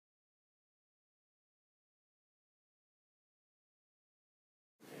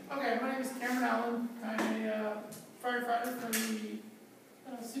Okay, my name is Cameron Allen. I'm a firefighter for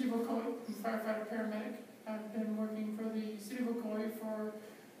the City of Ocoee. I'm a firefighter paramedic. I've been working for the City of Ocoee for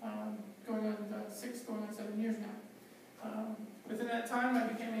going on 7 years now. Within that time, I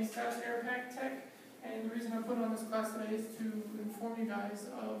became a status air pack tech, and the reason I put on this class today is to inform you guys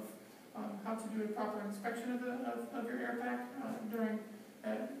of how to do a proper inspection of your air pack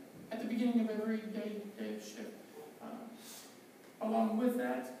at the beginning of every day of shift. Along with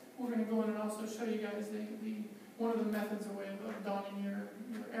that, we're going to go in and also show you guys one of the methods or way of donning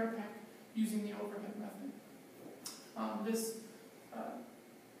your air pack using the overhead method. This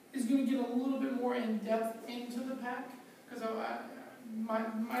is going to get a little bit more in depth into the pack, because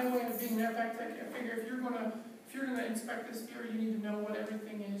my way of being an air pack tech, I figure if you're going to inspect this gear, you need to know what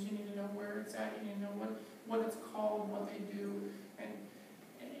everything is. You need to know where it's at. You need to know what it's called, what they do,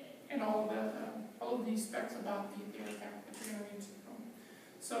 and all of that, all of these specs about the air pack that you're going to need to know.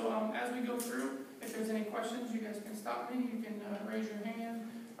 So as we go through, if there's any questions, you guys can stop me. You can raise your hand,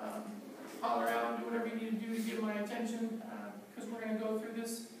 holler out, do whatever you need to do to get my attention, because we're going to go through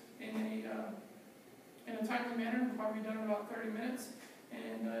this in a timely manner. We'll probably be done in about 30 minutes.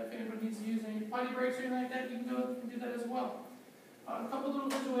 And if anybody needs to use any potty breaks or anything like that, you can go and do that as well. A couple little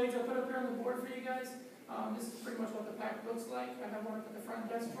visual aids I put up here on the board for you guys. This is pretty much what the pack looks like. I have one up at the front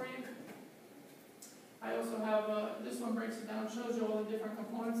desk for you. I also have, this one breaks it down, shows you all the different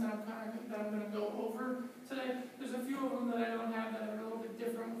components that I'm going to go over today. There's a few of them that I don't have that are a little bit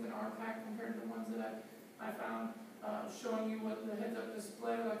different within our pack compared to the ones that I found, showing you what the heads-up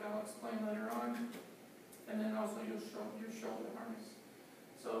display, like I'll explain later on, and then also your shoulder harness.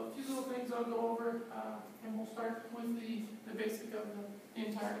 So a few little things I'll go over, and we'll start with the basic of the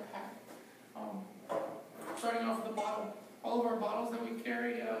entire pack. Starting off with the bottle. All of our bottles that we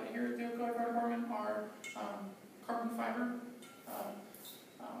carry here at the Ocoee Fire Department are carbon fiber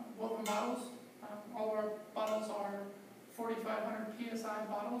woven bottles. All of our bottles are 4,500 PSI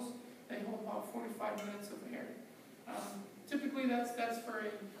bottles. They hold about 45 minutes of air. Typically that's for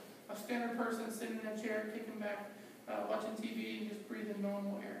a standard person sitting in a chair, kicking back, watching TV, and just breathing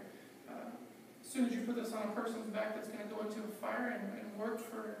normal air. As soon as you put this on a person's back that's going to go into a fire and work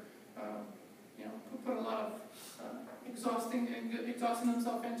for, put a lot of exhausting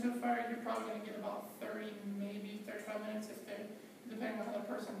themselves into a fire, you're probably going to get about 30, maybe 35 minutes depending on how the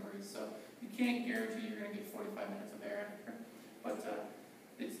person breathes. So you can't guarantee you're going to get 45 minutes of air out here, but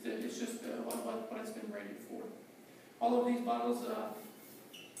it's just what it's been rated for. All of these bottles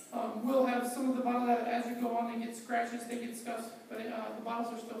will have some of the bottle that as you go on, they get scratches, they get scuffs, but the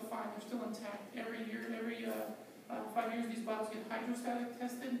bottles are still fine. They're still intact. Every 5 years, these bottles get hydrostatic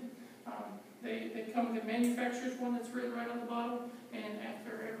tested. They come with a manufacturer's one that's written right on the bottle, and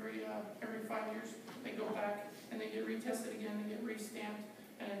after every 5 years, they go back and they get retested again, they get re-stamped,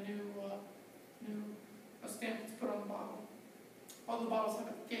 and a new stamp is put on the bottle. All the bottles have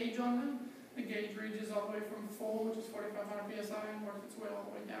a gauge on them. The gauge reaches all the way from full, which is 4,500 PSI, and works its way all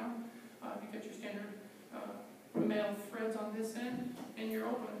the way down. You get your standard male threads on this end, and your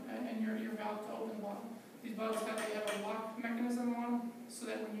valve to open the bottle. These bottles have a lock mechanism on them, so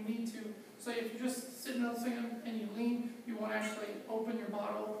that when you need to, so if you're just sitting on something and you lean, you won't actually open your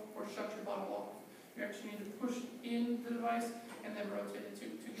bottle or shut your bottle off. You actually need to push in the device and then rotate it to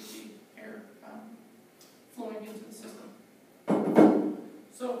get the air flowing into the system.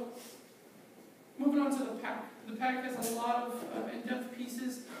 So, moving on to the pack. The pack has a lot of in-depth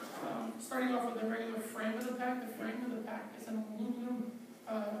pieces. Starting off with the regular frame of the pack. The frame of the pack is an aluminum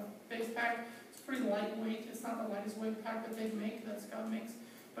based pack. It's pretty lightweight. It's not the lightest weight pack that they make, that Scott makes,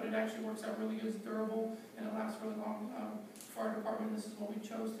 but it actually works out really good. It's durable and it lasts really long. For our department, this is what we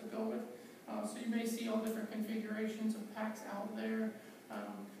chose to go with. So you may see all different configurations of packs out there,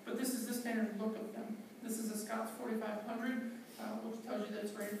 but this is the standard look of them. This is a Scott's 4500, which tells you that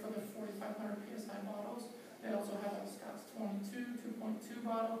it's rated for the 4,500 PSI bottles. They also have a Scott's 2.2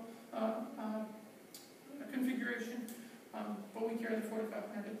 bottle configuration, but we carry the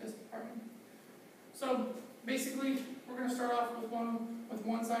 4,500 at this department. So basically, we're going to start off with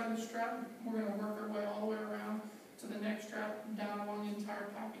one side of the strap. We're going to work our way all the way around to the next strap, down along the entire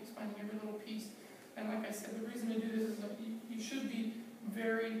pack, explaining every little piece. And like I said, the reason to do this is that you should be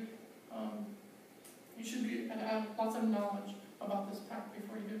have lots of knowledge about this pack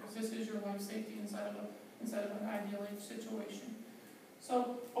before you do it, because this is your life safety inside of an ideal situation.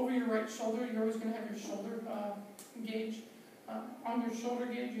 So over your right shoulder, you're always going to have your shoulder gauge. On your shoulder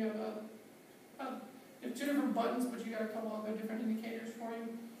gauge, you have two different buttons, but you got a couple other different indicators for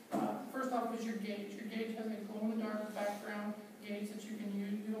you. First off is your gauge. Your gauge has a glow-in-the-dark background gauge that you can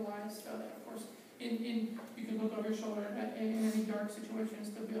utilize. Of course, You can look over your shoulder in any dark situations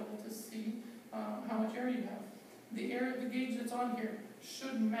to be able to see how much air you have. The gauge that's on here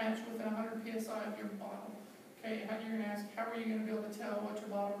should match within 100 psi of your bottle. Okay, you're going to ask, how are you going to be able to tell what your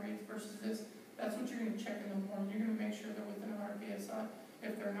bottle reads versus this? That's what you're going to check in the morning. You're going to make sure they're within 100 psi.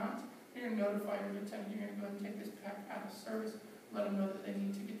 If they're not, you're going to notify your lieutenant. You're going to go ahead and take this pack out of service, let them know that they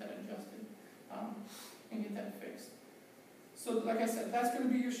need to get that adjusted and get that fixed. So like I said, that's going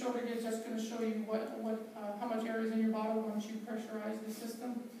to be your shoulder gauge. That's going to show you how much air is in your bottle once you pressurize the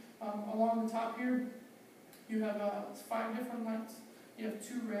system. Along the top here, you have 5 different lights. You have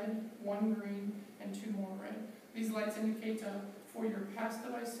 2 red, 1 green, and 2 more red. These lights indicate for your pass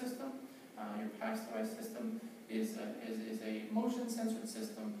device system. Your pass device system is a motion censored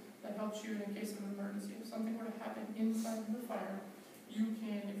system that helps you in case of an emergency. If something were to happen inside of the fire, you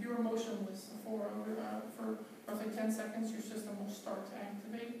can, if you are motionless for roughly 10 seconds, your system will start to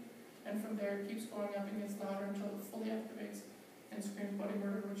activate, and from there it keeps going up and gets louder until it fully activates and screams bloody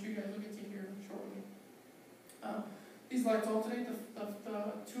murder, which you guys will get to hear shortly. These lights alternate,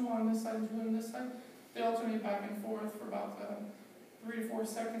 the 2 on this side and 2 on this side. They alternate back and forth for about 3 to 4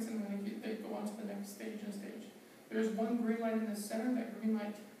 seconds, and then they go on to the next stage. There's 1 green light in the center. That green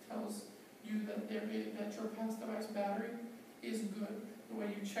light tells you that your pass device battery is good. The way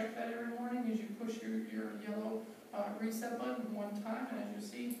you check that every morning is you push your yellow reset button 1 time, and as you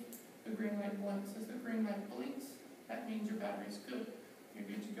see, the green light blinks. As the green light blinks, that means your battery is good. You're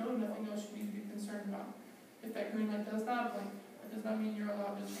good to go, nothing else you need to be concerned about. If that green light does not blink, that does not mean you're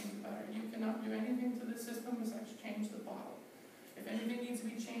allowed to change the battery. You cannot do anything to the system besides change the bottle. If anything needs to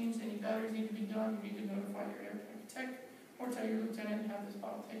be changed, any batteries need to be done, you need to notify your air tech or tell your lieutenant and have this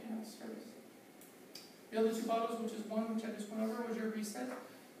bottle taken out of service. The other 2 bottles, which is 1 which I just went over, was your reset.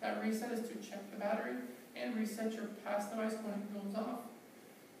 That reset is to check the battery and reset your pass device when it goes off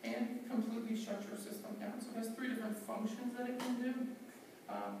and completely shut your system down. So it has 3 different functions that it can do.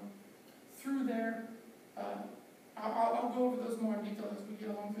 Through there, I'll go over those more in detail as we get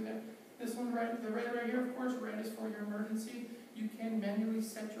along through there. This one, the red right here, of course, red is for your emergency. You can manually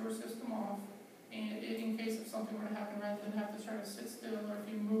set your system off, and in case if something were to happen, rather than have to try to sit still, or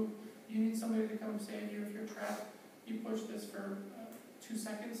if you move, you need somebody to come save you. If you're trapped, you push this for 2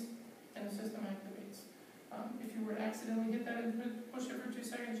 seconds, and the system activates. If you were to accidentally hit that and push it for 2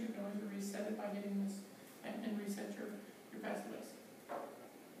 seconds, you can always reset it by hitting this and reset your pass device.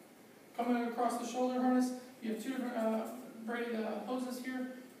 Coming across the shoulder harness, you have 2 different braided hoses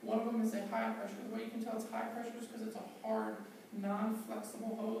here. One of them is a high pressure. The way you can tell it's high pressure is because it's a hard,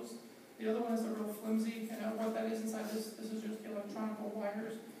 non-flexible hose. The other one is a real flimsy, and what that is inside this is just the electronic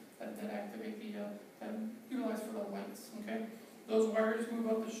wires that activate that utilize for the lights, okay? Those wires move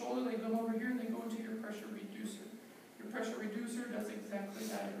up the shoulder, they come over here, and they go into your pressure reducer. Your pressure reducer does exactly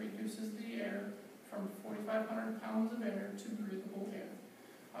that. It reduces the air from 4,500 pounds of air to breathable air.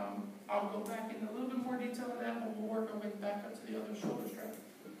 I'll go back in a little bit more detail on that, but we'll work our way back up to the other shoulder strap.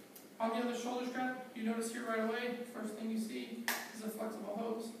 On the other shoulder strap, you notice here right away, first thing you see is a flexible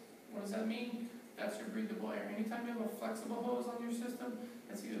hose. What does that mean? That's your breathable air. Anytime you have a flexible hose on your system,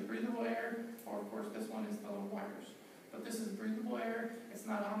 that's either breathable air, or of course this one is the little wires. But this is breathable air. It's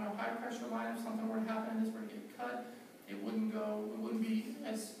not on a high pressure line. If something were to happen and this were to get cut, it wouldn't be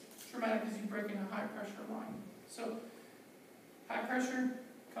as traumatic as you breaking a high pressure line. So high pressure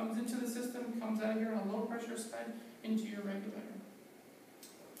comes into the system, comes out of here on a low pressure side into your regulator.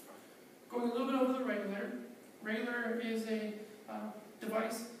 Going a little bit over the regulator. Regulator is a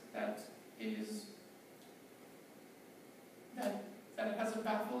device that it has a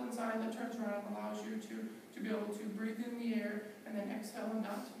baffle inside that turns around and allows you to be able to breathe in the air and then exhale and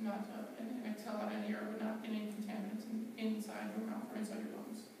and exhale out any air without any contaminants inside your mouth or inside your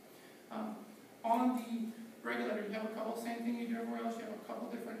lungs. On the regulator, you have a couple, same thing you do everywhere else. You have a couple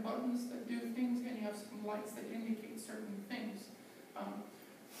different buttons that do things, and you have some lights that indicate certain things.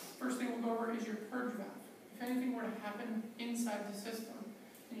 First thing we'll go over is your purge valve. If anything were to happen inside the system,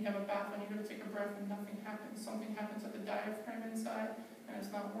 and you have a bath and you go to take a breath and nothing happens, something happens at the diaphragm inside and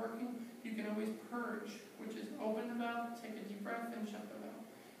it's not working, you can always purge, which is open the valve, take a deep breath, and shut the valve.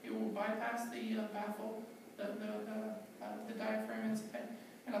 It will bypass the baffle, the diaphragm inside,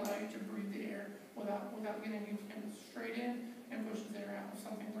 and allow you to breathe the air without getting you straight in and push the air out if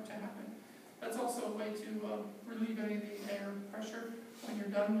something were to happen. That's also a way to relieve any of the air pressure when you're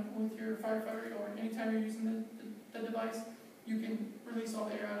done with your firefighter, or anytime you're using the device. You can release all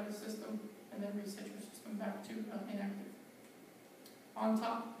the air out of the system and then reset your system back to inactive. On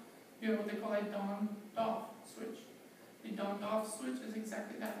top, you have what they call a dawn-off switch. The dawn-off switch is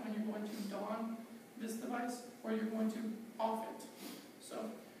exactly that, when you're going to dawn this device or you're going to off it. So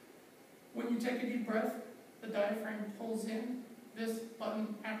when When you take a deep breath, the diaphragm pulls in, this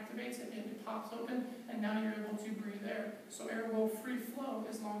button activates it, and it pops open, and now you're able to breathe air. So air will free flow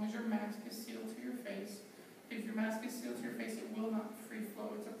as long as your mask is sealed to your face. If your mask is sealed to your face, it will not free flow.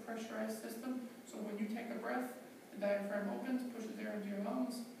 It's a pressurized system, so when you take a breath, the diaphragm opens, pushes air into your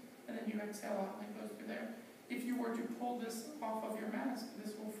lungs, and then you exhale out and it goes through there. If you were to pull this off of your mask,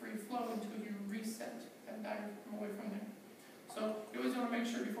 this will free flow until you reset that diaphragm away from there. So you always want to make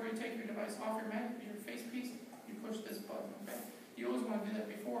sure before you take your device off your mask, your face piece, you push this button, okay? You always want to do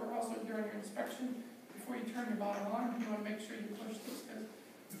that before, also during your inspection. Before you turn your bottle on, you want to make sure you push this, because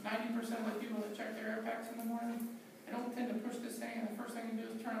 90% of the people that check their air packs in the morning, they don't tend to push this thing, and the first thing you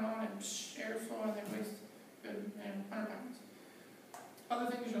do is turn it on and air flow, and they waste good 100 pounds. Other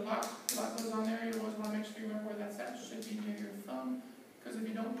things, your lock goes on there. You always want to make sure you remember where that's at. It should be near your thumb, because if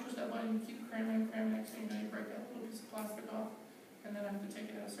you don't push that button, you keep cramming, next thing you know, you break that little piece of plastic off, and then have to take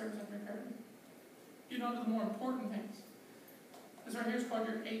it out of service and repair it. You know, the more important things. This right here is called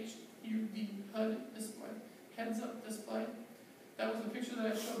your HUD display, heads-up display. That was the picture that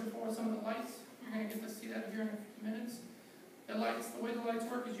I showed before, some of the lights. You're going to get to see that here in a few minutes. The way the lights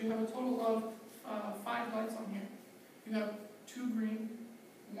work is you have a total of 5 lights on here. You have 2 green,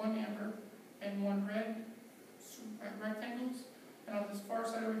 1 amber, and 1 red rectangles. And on this far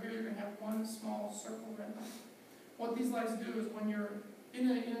side over here, you're going to have 1 small circle red light. What these lights do is when you're in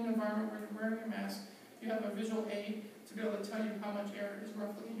an environment where you're wearing your mask, you have a visual aid to be able to tell you how much air is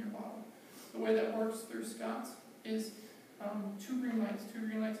roughly in your bottle. The way that works through Scott's is 2 green lights. 2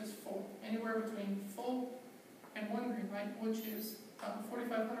 green lights is full. Anywhere between full and 1 green light, which is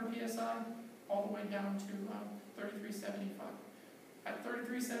 4,500 PSI, all the way down to 3375. At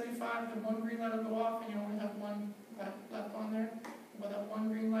 3375, the 1 green light will go off, and you only have 1 light left on there. Well, that 1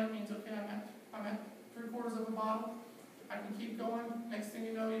 green light means, okay, I'm at 3/4 of a bottle. I can keep going. Next thing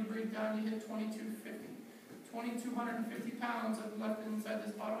you know, you breathe down, you hit 2250. 2,250 pounds of left inside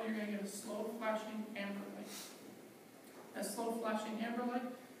this bottle. You're going to get a slow flashing amber light. That slow flashing amber light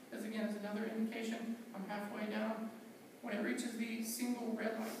is, again, is another indication. I'm halfway down. When it reaches the single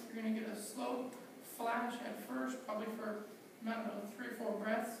red light, you're going to get a slow flash at first, probably for, I don't know, 3 or 4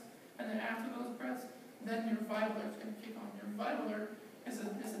 breaths. And then after those breaths, then your vital alert is going to kick on. Your vital alert is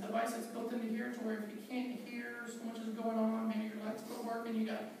a device that's built into here to where if you can't hear so much is going on, maybe your lights still working, you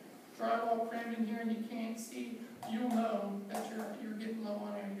got drywall crammed in here and you can't see, you'll know that you're getting low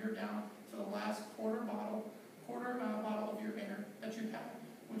on air. You're down to the last quarter bottle of your air that you have,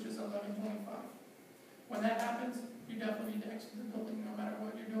 which is 1125. When that happens, you definitely need to exit the building, no matter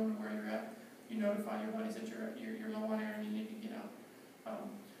what you're doing, where you're at. You notify your buddies that you're low on air and you need to get out.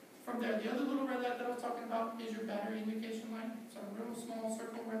 From there, the other little red light that I was talking about is your battery indication light. So a real small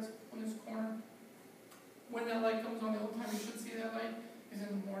circle red on this corner. When that light comes on, the only time you should see that light is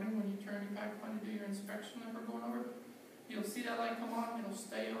in the morning when you turn your back on to do your inspection that we're going over. You'll see that light come on, it'll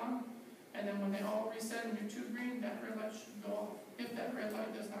stay on, and then when they all reset and you're 2 green, that red light should go off. If that red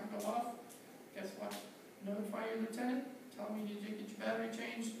light does not go off, guess what? Notify your lieutenant, tell them you need to get your battery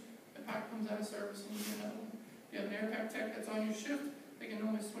changed, the pack comes out of service and you get another one. If you have an air pack tech that's on your shift, they can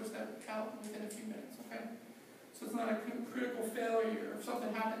normally switch that out within a few minutes, okay? So it's not a critical failure. If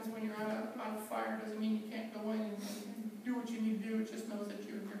something happens when you're on a fire, doesn't mean you can't go in and do what you need to do. It just knows that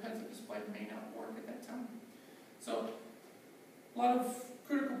your heads-up display may not work at that time. So a lot of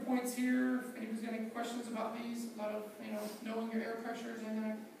critical points here. If anybody's got any questions about these, a lot of, knowing your air pressures,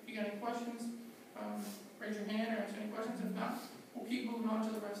 and if you got any questions, raise your hand or ask any questions. If not, we'll keep moving on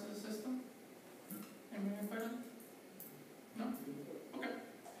to the rest of the system. Any questions? No? Okay.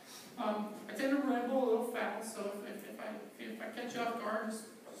 I tend to ramble a little fast, so if I catch you off guard, just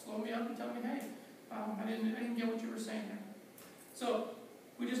slow me up and tell me, hey, I didn't get what you were saying there. So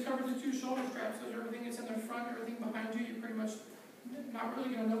we just covered the 2 shoulder straps. Those are everything that's in the front, everything behind you. You're pretty much not really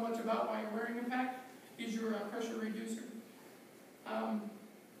going to know much about while you're wearing a pack. Is your pressure reducer.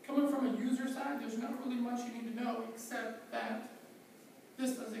 Coming from a user side, there's not really much you need to know except that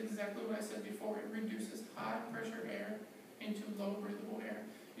this does exactly what I said before. It reduces high pressure air into low breathable air.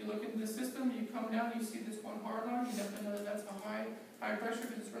 You look into the system, you come down, you see this one hard line, you definitely know that that's a high pressure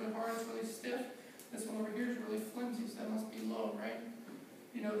because it's really hard, it's really stiff. This one over here is really flimsy, so that must be low, right?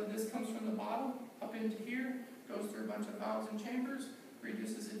 You know that this comes from the bottom up into here, goes through a bunch of valves and chambers,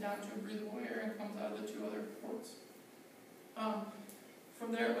 reduces it down to a breathable air, and comes out of the 2 other ports.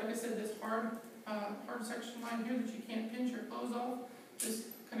 From there, like I said, this hard section line here that you can't pinch or close off,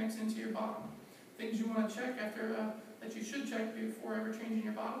 this connects into your bottle. Things you want to check after that you should check before ever changing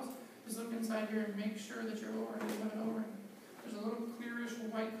your bottles is look inside here and make sure that your O-ring is an O-ring. There's a little clearish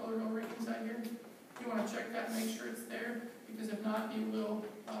white colored O-ring inside here. You want to check that and make sure it's there, because if not, you will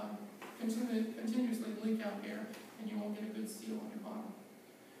continuously leak out air, and you won't get a good seal on your bottom.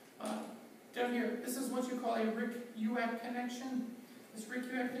 Down here, this is what you call a RIC-UAC connection. This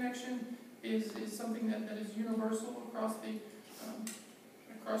RIC-UAC connection is something that is universal across the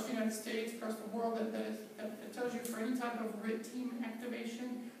United States, across the world, that tells you for any type of RIT team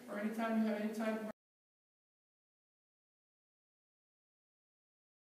activation, or anytime you have any type of